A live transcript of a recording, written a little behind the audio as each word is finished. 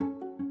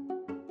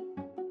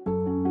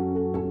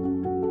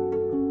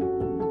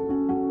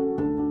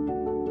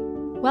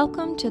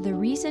Welcome to the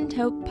Reasoned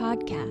Hope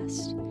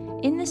podcast.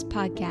 In this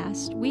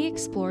podcast, we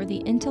explore the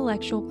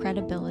intellectual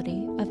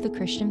credibility of the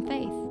Christian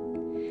faith.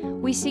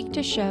 We seek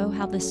to show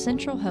how the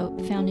central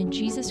hope found in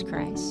Jesus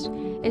Christ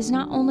is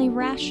not only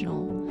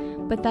rational,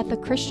 but that the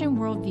Christian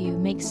worldview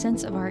makes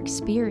sense of our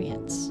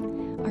experience,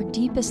 our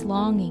deepest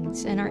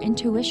longings, and our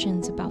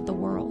intuitions about the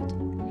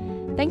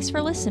world. Thanks for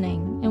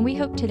listening, and we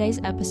hope today's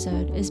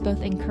episode is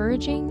both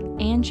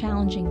encouraging and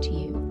challenging to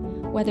you,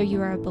 whether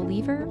you are a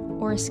believer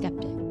or a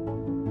skeptic.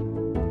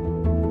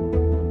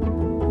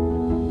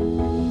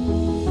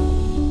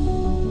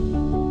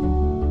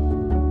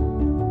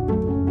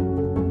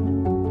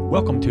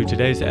 Welcome to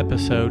today's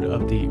episode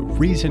of the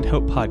Reasoned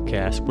Hope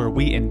podcast, where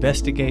we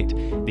investigate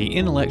the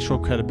intellectual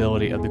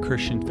credibility of the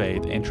Christian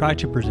faith and try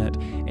to present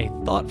a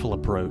thoughtful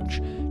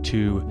approach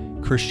to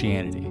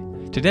Christianity.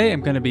 Today I'm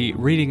going to be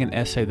reading an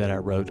essay that I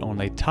wrote on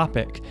a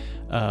topic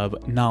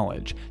of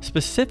knowledge,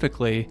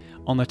 specifically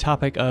on the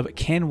topic of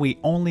can we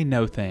only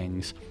know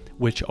things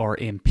which are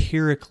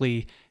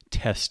empirically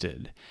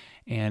tested.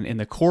 And in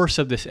the course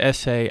of this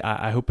essay,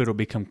 I hope it'll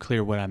become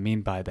clear what I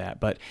mean by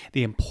that. But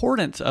the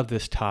importance of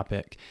this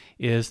topic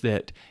is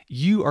that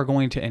you are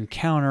going to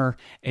encounter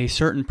a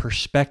certain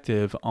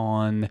perspective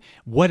on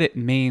what it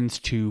means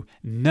to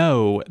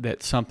know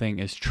that something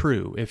is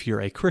true. If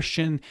you're a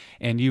Christian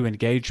and you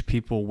engage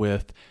people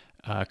with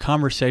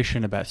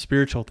conversation about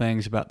spiritual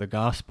things, about the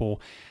gospel,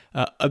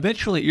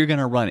 eventually you're going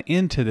to run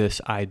into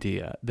this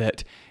idea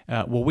that,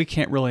 we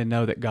can't really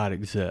know that God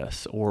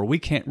exists, or we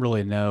can't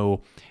really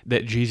know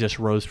that Jesus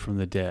rose from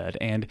the dead.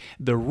 And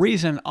the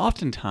reason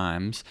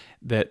oftentimes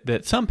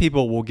that some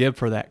people will give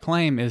for that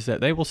claim is that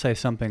they will say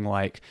something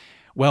like,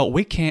 well,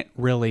 we can't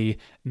really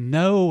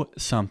know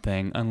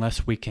something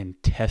unless we can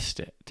test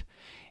it.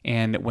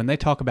 And when they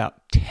talk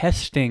about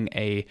testing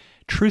a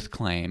truth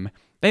claim,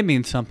 they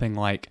mean something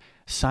like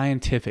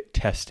scientific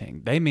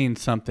testing. They mean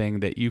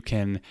something that you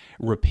can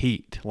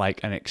repeat,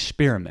 like an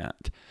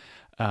experiment.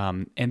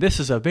 And this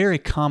is a very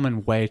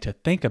common way to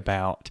think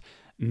about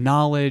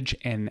knowledge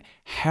and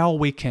how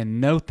we can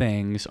know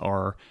things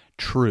are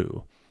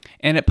true.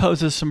 And it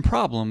poses some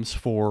problems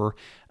for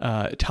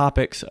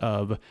topics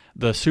of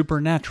the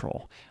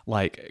supernatural,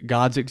 like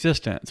God's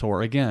existence,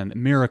 or again,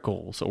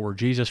 miracles, or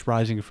Jesus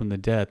rising from the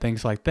dead,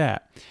 things like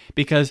that.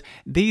 Because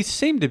these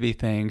seem to be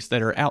things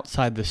that are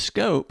outside the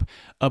scope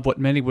of what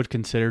many would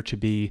consider to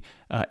be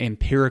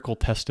empirical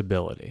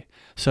testability.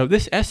 So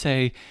this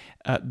essay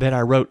that I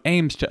wrote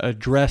aims to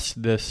address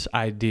this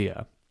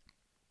idea.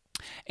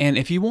 And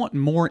if you want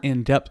more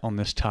in-depth on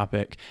this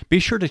topic, be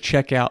sure to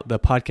check out the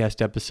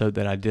podcast episode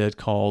that I did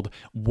called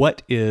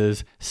What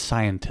is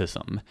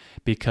Scientism?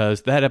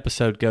 Because that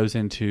episode goes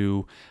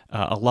into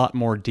a lot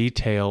more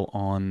detail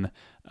on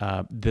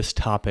this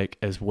topic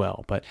as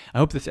well. But I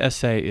hope this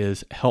essay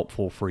is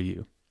helpful for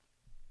you.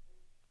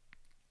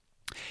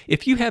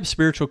 If you have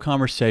spiritual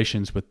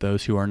conversations with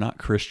those who are not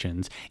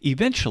Christians,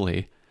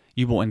 eventually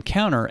you will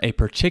encounter a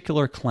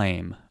particular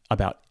claim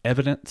about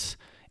evidence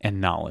and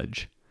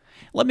knowledge.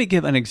 Let me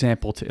give an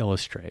example to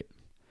illustrate.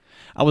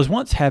 I was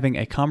once having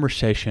a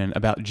conversation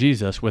about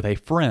Jesus with a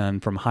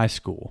friend from high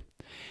school.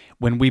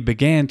 When we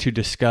began to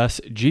discuss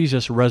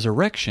Jesus'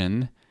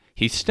 resurrection,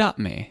 he stopped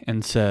me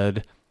and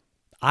said,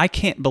 "I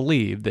can't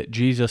believe that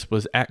Jesus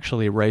was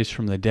actually raised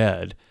from the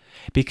dead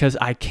because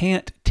I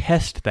can't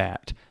test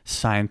that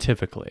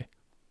scientifically."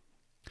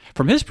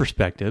 From his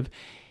perspective,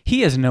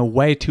 he has no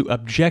way to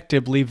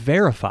objectively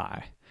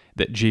verify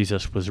that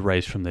Jesus was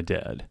raised from the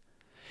dead.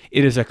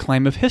 It is a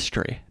claim of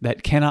history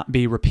that cannot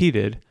be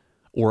repeated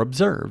or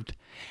observed.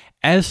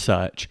 As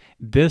such,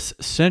 this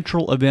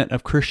central event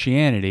of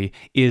Christianity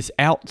is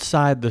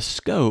outside the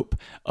scope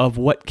of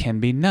what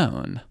can be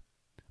known,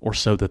 or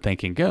so the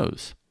thinking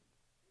goes.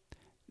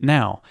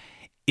 Now,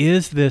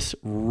 is this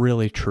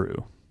really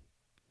true?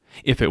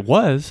 If it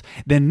was,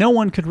 then no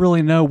one could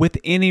really know with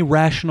any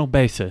rational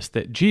basis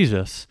that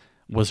Jesus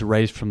was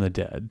raised from the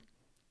dead.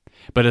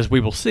 But as we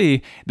will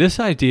see, this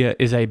idea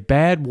is a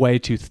bad way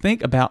to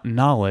think about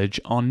knowledge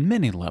on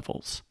many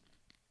levels.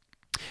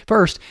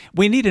 First,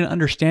 we need an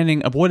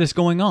understanding of what is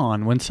going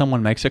on when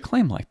someone makes a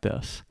claim like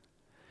this.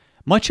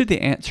 Much of the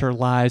answer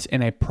lies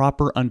in a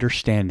proper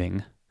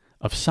understanding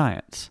of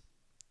science.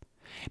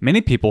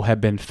 Many people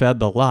have been fed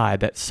the lie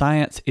that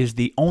science is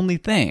the only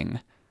thing,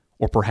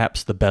 or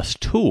perhaps the best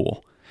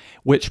tool,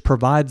 which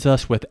provides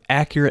us with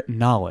accurate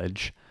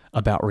knowledge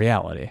about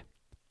reality.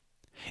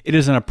 It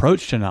is an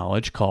approach to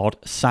knowledge called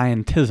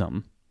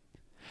scientism.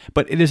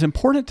 But it is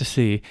important to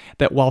see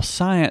that while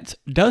science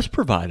does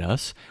provide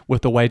us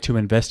with a way to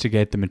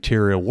investigate the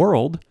material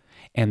world,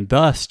 and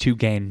thus to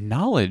gain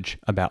knowledge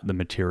about the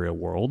material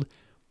world,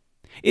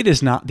 it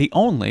is not the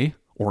only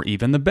or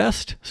even the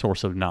best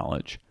source of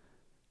knowledge.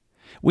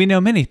 We know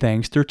many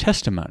things through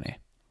testimony,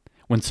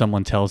 when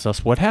someone tells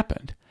us what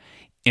happened,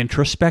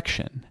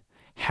 introspection,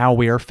 how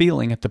we are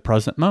feeling at the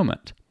present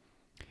moment,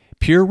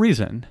 pure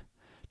reason,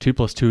 2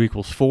 +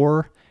 2 =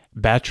 4,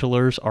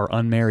 bachelors are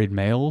unmarried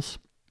males,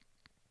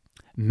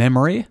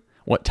 memory,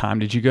 what time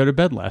did you go to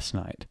bed last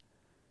night,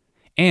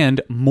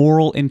 and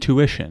moral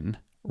intuition,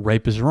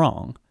 rape is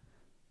wrong.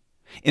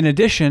 In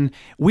addition,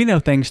 we know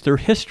things through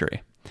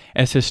history,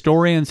 as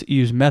historians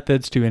use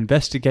methods to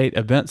investigate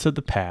events of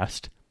the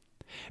past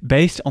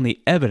based on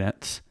the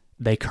evidence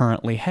they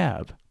currently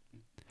have.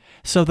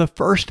 So the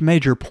first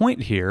major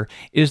point here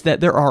is that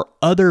there are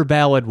other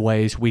valid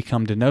ways we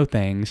come to know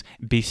things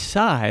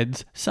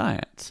besides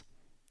science.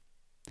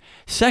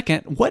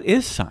 Second, what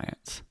is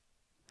science?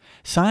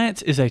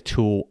 Science is a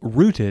tool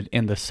rooted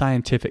in the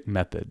scientific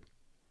method.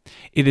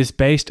 It is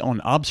based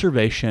on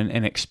observation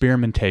and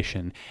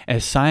experimentation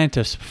as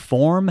scientists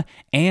form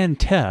and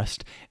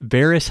test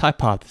various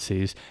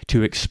hypotheses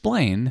to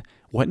explain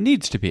what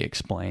needs to be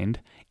explained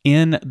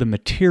in the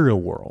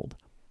material world.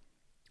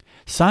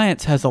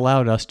 Science has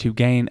allowed us to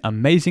gain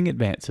amazing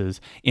advances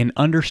in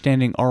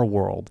understanding our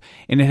world,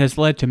 and it has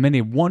led to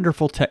many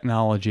wonderful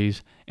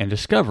technologies and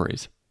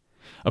discoveries.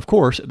 Of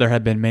course, there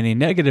have been many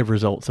negative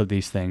results of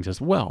these things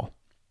as well.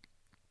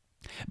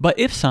 But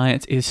if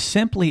science is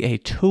simply a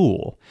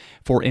tool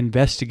for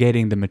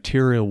investigating the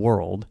material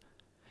world,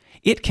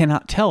 it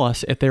cannot tell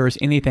us if there is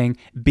anything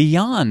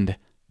beyond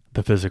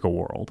the physical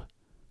world,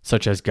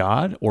 such as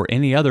God or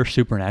any other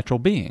supernatural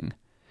being.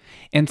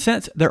 And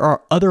since there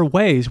are other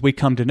ways we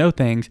come to know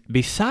things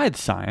besides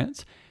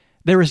science,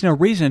 there is no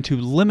reason to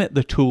limit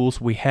the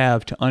tools we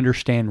have to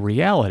understand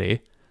reality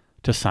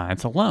to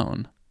science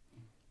alone.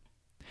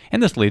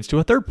 And this leads to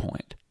a third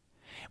point.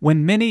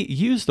 When many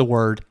use the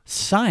word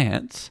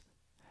science,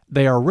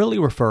 they are really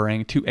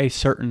referring to a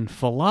certain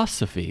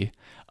philosophy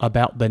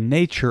about the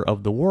nature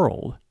of the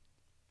world.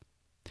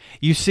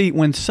 You see,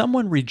 when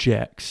someone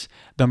rejects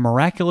the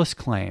miraculous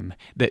claim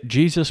that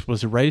Jesus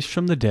was raised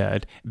from the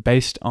dead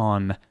based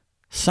on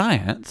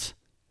science,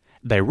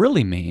 they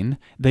really mean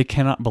they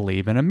cannot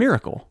believe in a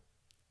miracle.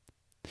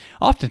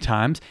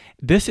 Oftentimes,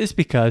 this is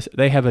because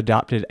they have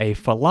adopted a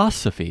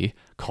philosophy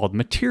called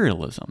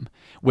materialism,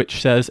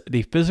 which says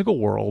the physical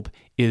world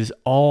is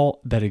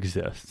all that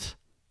exists.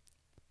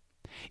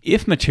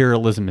 If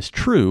materialism is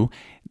true,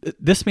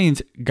 this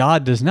means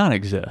God does not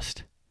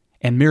exist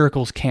and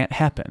miracles can't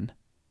happen.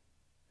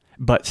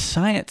 But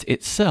science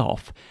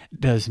itself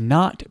does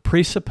not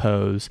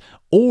presuppose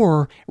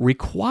or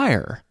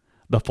require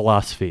the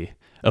philosophy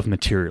of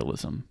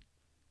materialism.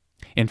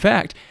 In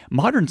fact,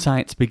 modern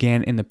science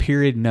began in the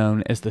period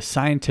known as the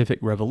Scientific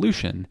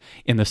Revolution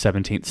in the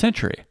 17th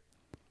century.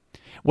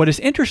 What is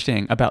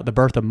interesting about the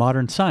birth of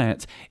modern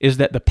science is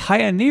that the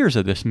pioneers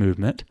of this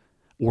movement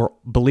were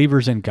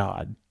believers in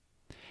God.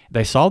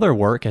 They saw their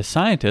work as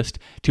scientists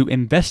to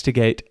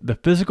investigate the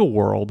physical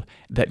world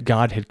that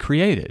God had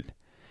created.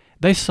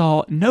 They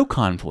saw no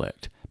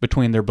conflict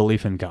between their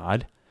belief in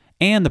God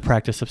and the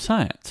practice of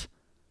science.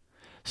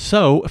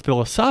 So,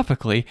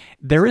 philosophically,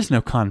 there is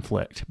no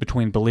conflict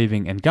between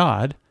believing in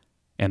God,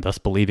 and thus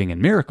believing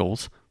in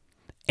miracles,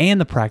 and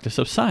the practice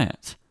of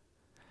science.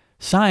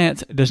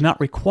 Science does not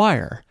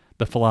require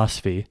the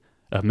philosophy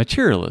of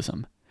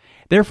materialism.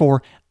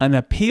 Therefore, an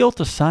appeal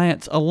to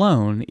science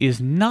alone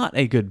is not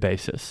a good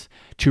basis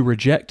to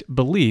reject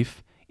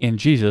belief in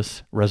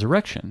Jesus'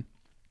 resurrection.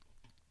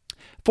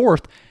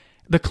 Fourth,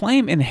 the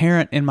claim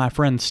inherent in my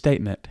friend's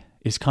statement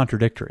is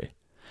contradictory.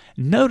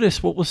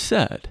 Notice what was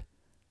said.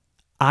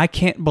 I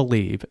can't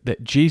believe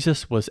that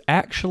Jesus was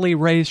actually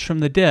raised from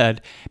the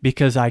dead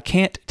because I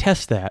can't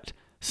test that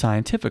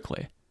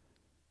scientifically.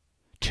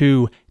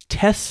 To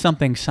test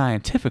something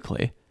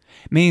scientifically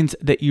means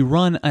that you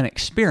run an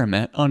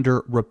experiment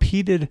under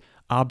repeated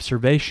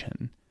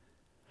observation.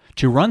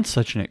 To run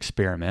such an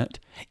experiment,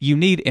 you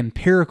need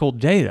empirical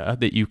data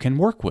that you can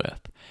work with.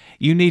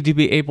 You need to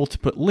be able to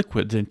put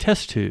liquids in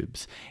test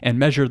tubes and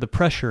measure the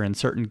pressure in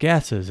certain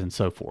gases and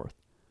so forth.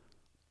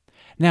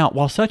 Now,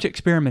 while such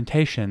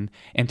experimentation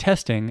and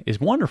testing is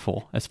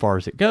wonderful as far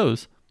as it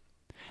goes,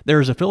 there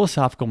is a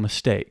philosophical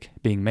mistake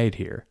being made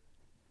here.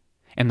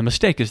 And the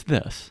mistake is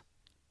this.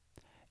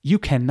 You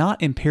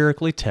cannot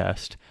empirically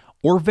test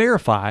or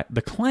verify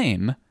the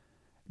claim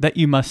that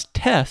you must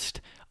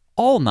test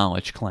all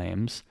knowledge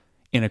claims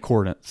in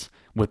accordance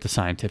with the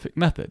scientific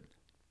method.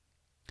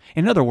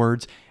 In other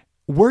words,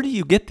 where do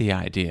you get the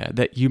idea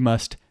that you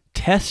must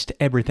test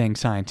everything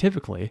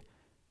scientifically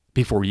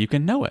before you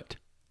can know it?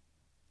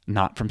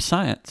 Not from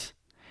science.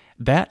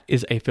 That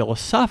is a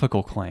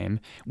philosophical claim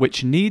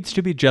which needs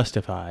to be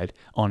justified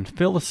on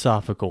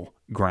philosophical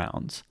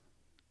grounds.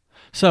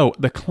 So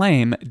the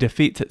claim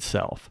defeats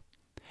itself.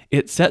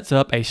 It sets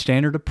up a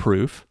standard of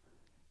proof,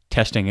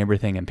 testing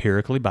everything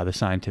empirically by the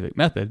scientific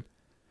method,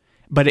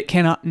 but it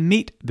cannot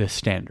meet this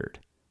standard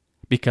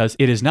because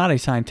it is not a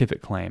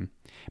scientific claim,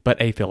 but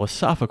a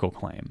philosophical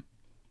claim.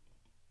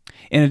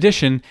 In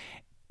addition,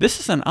 this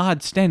is an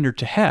odd standard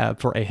to have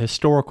for a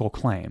historical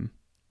claim.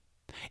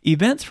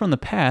 Events from the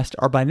past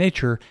are by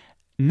nature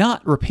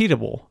not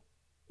repeatable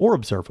or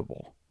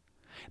observable.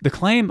 The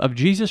claim of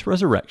Jesus'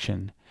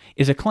 resurrection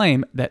is a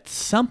claim that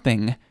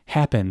something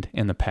happened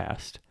in the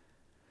past.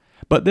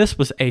 But this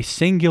was a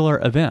singular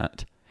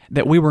event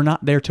that we were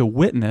not there to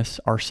witness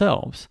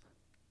ourselves.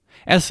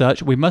 As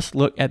such, we must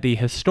look at the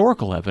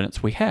historical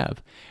evidence we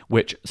have,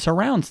 which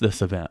surrounds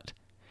this event,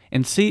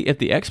 and see if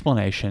the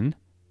explanation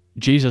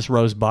Jesus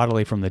rose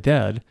bodily from the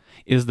dead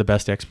is the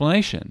best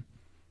explanation.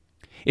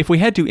 If we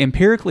had to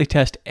empirically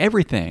test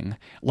everything,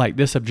 like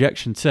this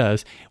objection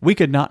says, we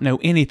could not know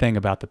anything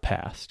about the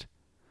past.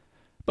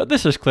 But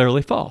this is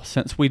clearly false,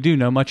 since we do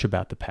know much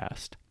about the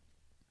past.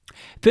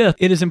 Fifth,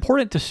 it is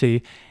important to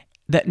see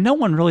that no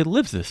one really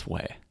lives this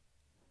way.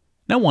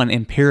 No one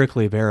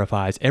empirically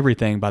verifies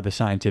everything by the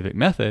scientific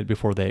method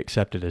before they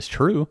accept it as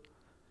true.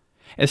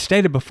 As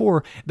stated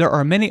before, there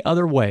are many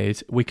other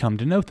ways we come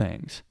to know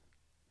things.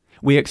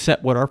 We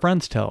accept what our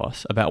friends tell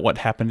us about what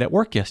happened at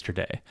work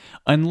yesterday,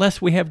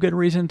 unless we have good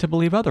reason to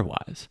believe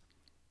otherwise.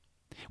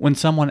 When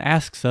someone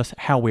asks us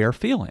how we are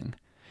feeling,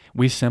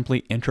 we simply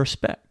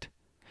introspect.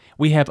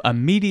 We have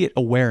immediate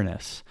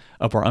awareness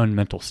of our own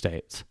mental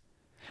states.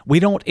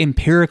 We don't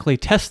empirically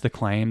test the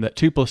claim that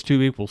 2 +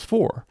 2 =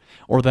 4,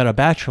 or that a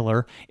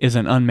bachelor is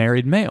an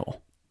unmarried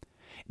male.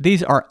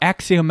 These are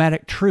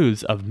axiomatic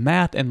truths of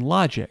math and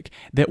logic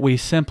that we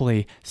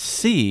simply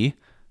see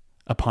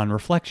upon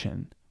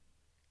reflection.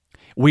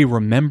 We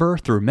remember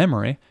through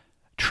memory,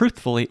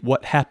 truthfully,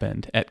 what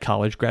happened at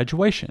college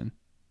graduation.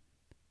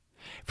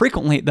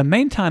 Frequently, the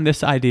main time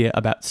this idea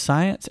about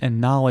science and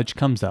knowledge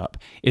comes up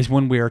is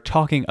when we are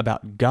talking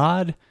about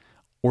God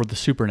or the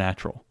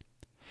supernatural.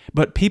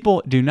 But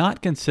people do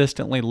not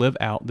consistently live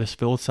out this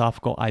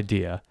philosophical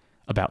idea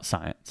about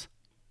science.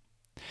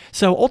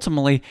 So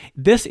ultimately,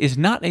 this is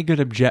not a good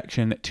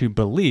objection to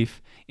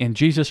belief in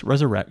Jesus'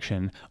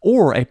 resurrection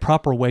or a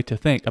proper way to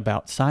think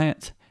about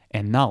science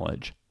and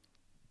knowledge.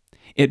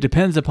 It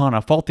depends upon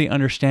a faulty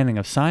understanding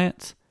of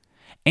science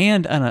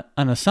and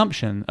an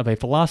assumption of a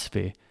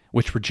philosophy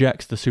which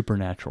rejects the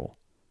supernatural.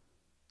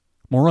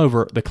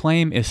 Moreover, the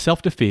claim is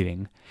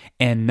self-defeating,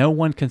 and no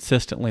one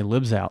consistently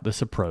lives out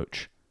this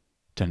approach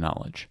to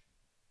knowledge.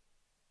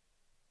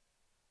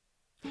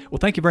 Well,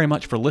 thank you very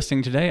much for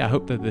listening today. I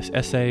hope that this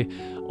essay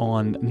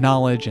on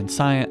knowledge and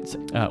science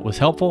was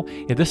helpful.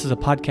 If this is a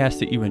podcast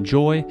that you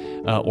enjoy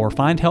or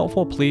find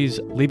helpful, please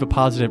leave a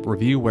positive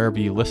review wherever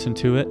you listen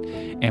to it.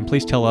 And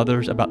please tell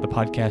others about the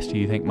podcast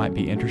you think might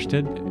be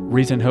interested.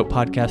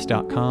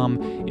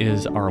 ReasonHopePodcast.com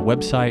is our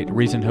website.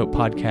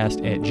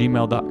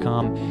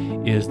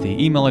 ReasonHopePodcast@gmail.com is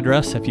the email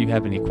address if you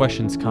have any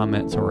questions,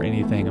 comments, or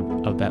anything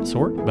of that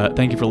sort. But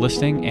thank you for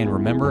listening, and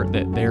remember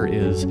that there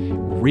is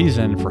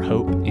reason for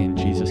hope in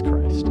Jesus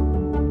Christ.